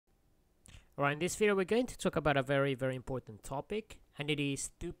Alright, in this video we're going to talk about a very important topic, and it is,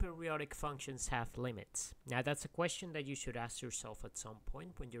 do periodic functions have limits? Now that's a question that you should ask yourself at some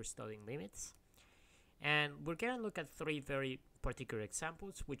point when you're studying limits. And we're going to look at three very particular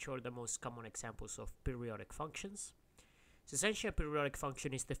examples, which are the most common examples of periodic functions. So essentially a periodic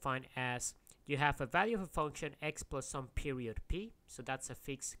function is defined as you have a value of a function x plus some period p, so that's a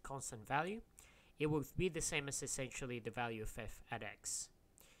fixed constant value. It will be the same as essentially the value of f at x.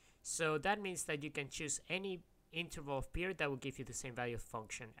 So that means that you can choose any interval of period that will give you the same value of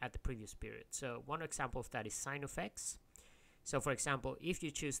function at the previous period. So one example of that is sine of x. So for example, if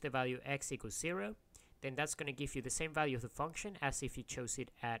you choose the value x equals 0, then that's going to give you the same value of the function as if you chose it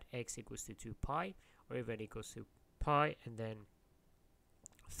at x equals to 2 pi, or even equals to pi, and then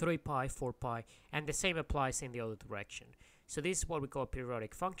 3 pi, 4 pi, and the same applies in the other direction. So this is what we call a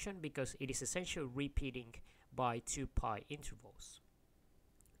periodic function because it is essentially repeating by 2 pi intervals.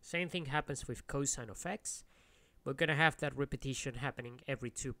 Same thing happens with cosine of x. We're going to have that repetition happening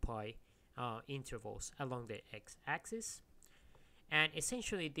every 2 pi intervals along the x-axis. And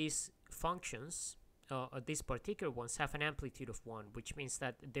essentially these functions, these particular ones, have an amplitude of 1, which means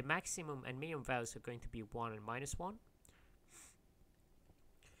that the maximum and minimum values are going to be 1 and minus 1.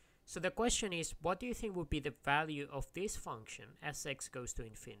 So the question is, what do you think would be the value of this function as x goes to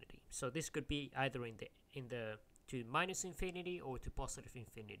infinity? So this could be either in the to minus infinity or to positive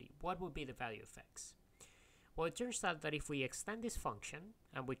infinity. What would be the value of x? Well, it turns out that if we extend this function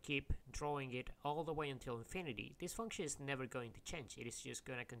and we keep drawing it all the way until infinity, this function is never going to change. It is just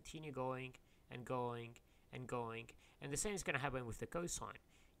going to continue going and going and going, and the same is going to happen with the cosine.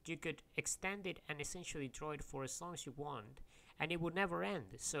 You could extend it and essentially draw it for as long as you want, and it would never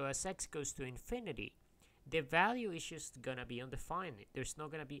end. So as x goes to infinity, the value is just going to be undefined. There's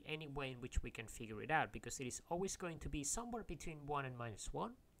not going to be any way in which we can figure it out because it is always going to be somewhere between 1 and minus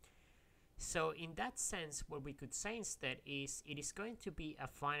 1. So in that sense, what we could say instead is it is going to be a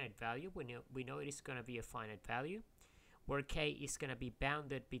finite value. We know it is going to be a finite value where k is going to be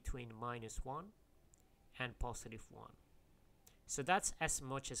bounded between minus 1 and positive 1. So that's as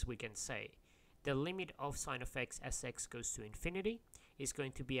much as we can say. The limit of sine of x as x goes to infinity is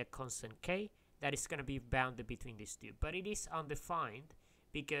going to be a constant k that is going to be bounded between these two. But it is undefined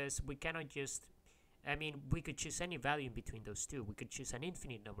because we cannot just, we could choose any value in between those two. We could choose an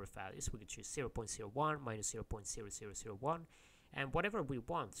infinite number of values. We could choose 0.01 minus 0.0001 and whatever we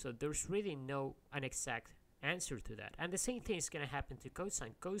want. So there's really no an exact answer to that. And the same thing is going to happen to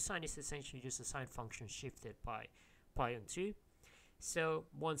cosine. Cosine is essentially just a sine function shifted by pi on 2. So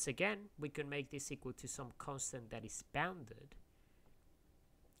once again, we can make this equal to some constant that is bounded,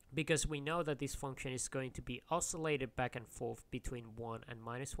 because we know that this function is going to be oscillated back and forth between 1 and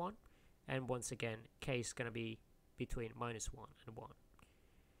minus 1. And once again, k is going to be between minus 1 and 1.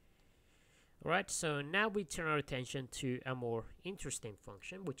 Alright, so now we turn our attention to a more interesting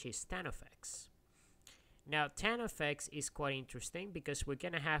function, which is tan of x. Now, tan of x is quite interesting because we're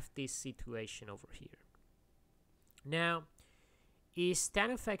going to have this situation over here. Now, is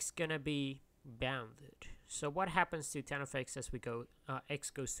tan of x going to be bounded? So what happens to tan of x as we go x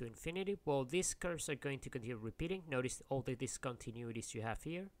goes to infinity? Well, these curves are going to continue repeating. Notice all the discontinuities you have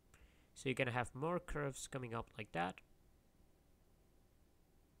here. So you're going to have more curves coming up like that.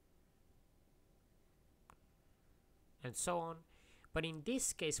 And so on. But in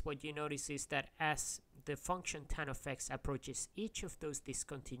this case, what you notice is that as the function tan of x approaches each of those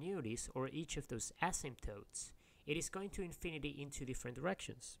discontinuities or each of those asymptotes, it is going to infinity in two different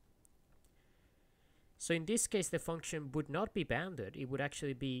directions. So in this case, the function would not be bounded. It would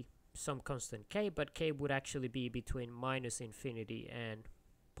actually be some constant k, but k would actually be between minus infinity and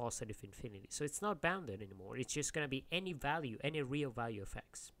positive infinity. So it's not bounded anymore. It's just going to be any value, any real value of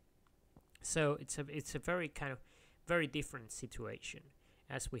x. So it's a very kind of very different situation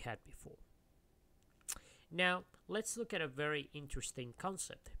as we had before. Now let's look at a very interesting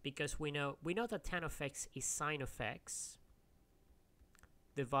concept, because we know that tan of x is sine of x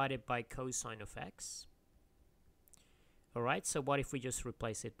divided by cosine of x. Alright, so what if we just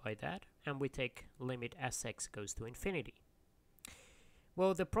replace it by that and we take limit as x goes to infinity?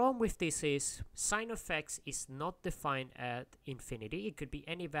 Well, the problem with this is sine of x is not defined at infinity. It could be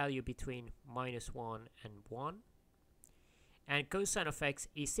any value between minus 1 and 1. And cosine of x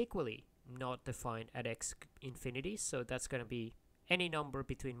is equally not defined at x infinity, so that's going to be any number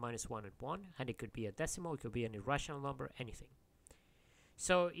between minus 1 and 1, and it could be a decimal, it could be an irrational number, anything.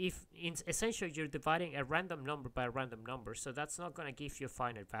 So if essentially you're dividing a random number by a random number, so that's not going to give you a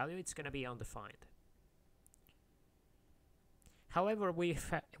finite value, it's going to be undefined. However, we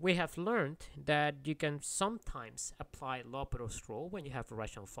have learned that you can sometimes apply L'Hopital's rule when you have a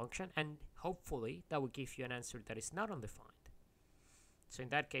rational function, and hopefully that will give you an answer that is not undefined. So in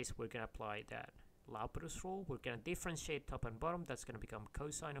that case, we're going to apply that L'Hopital's rule. We're going to differentiate top and bottom. That's going to become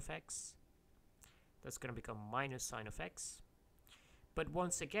cosine of x. That's going to become minus sine of x. But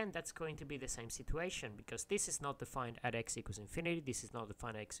once again, that's going to be the same situation, because this is not defined at x equals infinity. This is not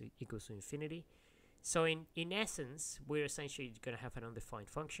defined at x equals to infinity. So in essence, we're essentially going to have an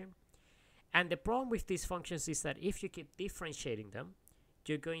undefined function. And the problem with these functions is that if you keep differentiating them,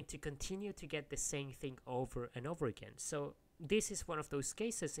 you're going to continue to get the same thing over and over again. So this is one of those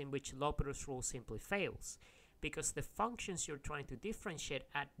cases in which L'Hopital's rule simply fails, because the functions you're trying to differentiate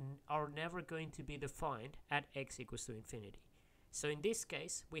at are never going to be defined at x equals to infinity. So in this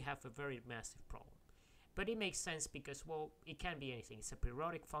case, we have a very massive problem. But it makes sense because, well, it can be anything. It's a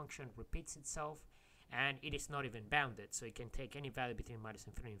periodic function, repeats itself, and it is not even bounded, so it can take any value between minus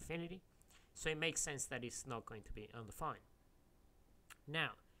infinity and infinity. So it makes sense that it's not going to be undefined.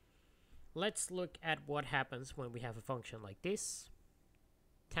 Now, let's look at what happens when we have a function like this.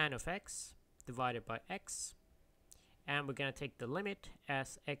 Tan of x divided by x, and we're going to take the limit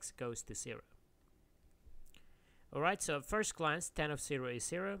as x goes to 0. Alright, so at first glance, tan of 0 is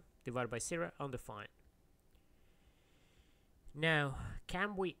 0, divided by 0, undefined. Now,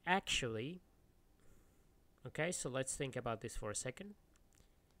 can we actually... Okay, so let's think about this for a second.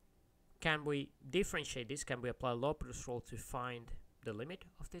 Can we differentiate this? Can we apply L'Hopital's rule to find the limit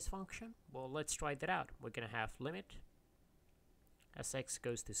of this function? Well, let's try that out. We're going to have limit as x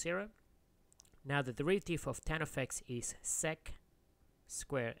goes to 0. Now the derivative of tan of x is sec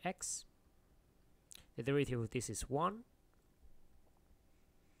square x. The derivative of this is 1.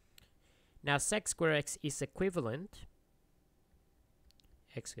 Now sec square x is equivalent,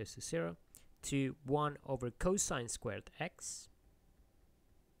 x goes to 0, to 1 over cosine squared x.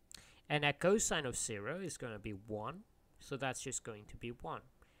 And a cosine of 0 is going to be 1, so that's just going to be 1.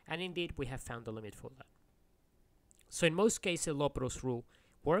 And indeed, we have found the limit for that. So in most cases, L'Hopital's rule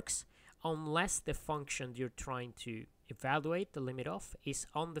works unless the function you're trying to evaluate the limit of is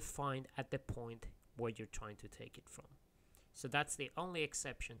undefined at the point where you're trying to take it from. So that's the only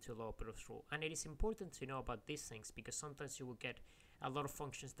exception to L'Hopital's rule. And it is important to know about these things, because sometimes you will get a lot of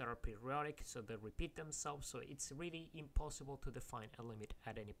functions that are periodic, so they repeat themselves. So it's really impossible to define a limit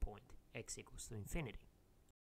at any point x equals to infinity.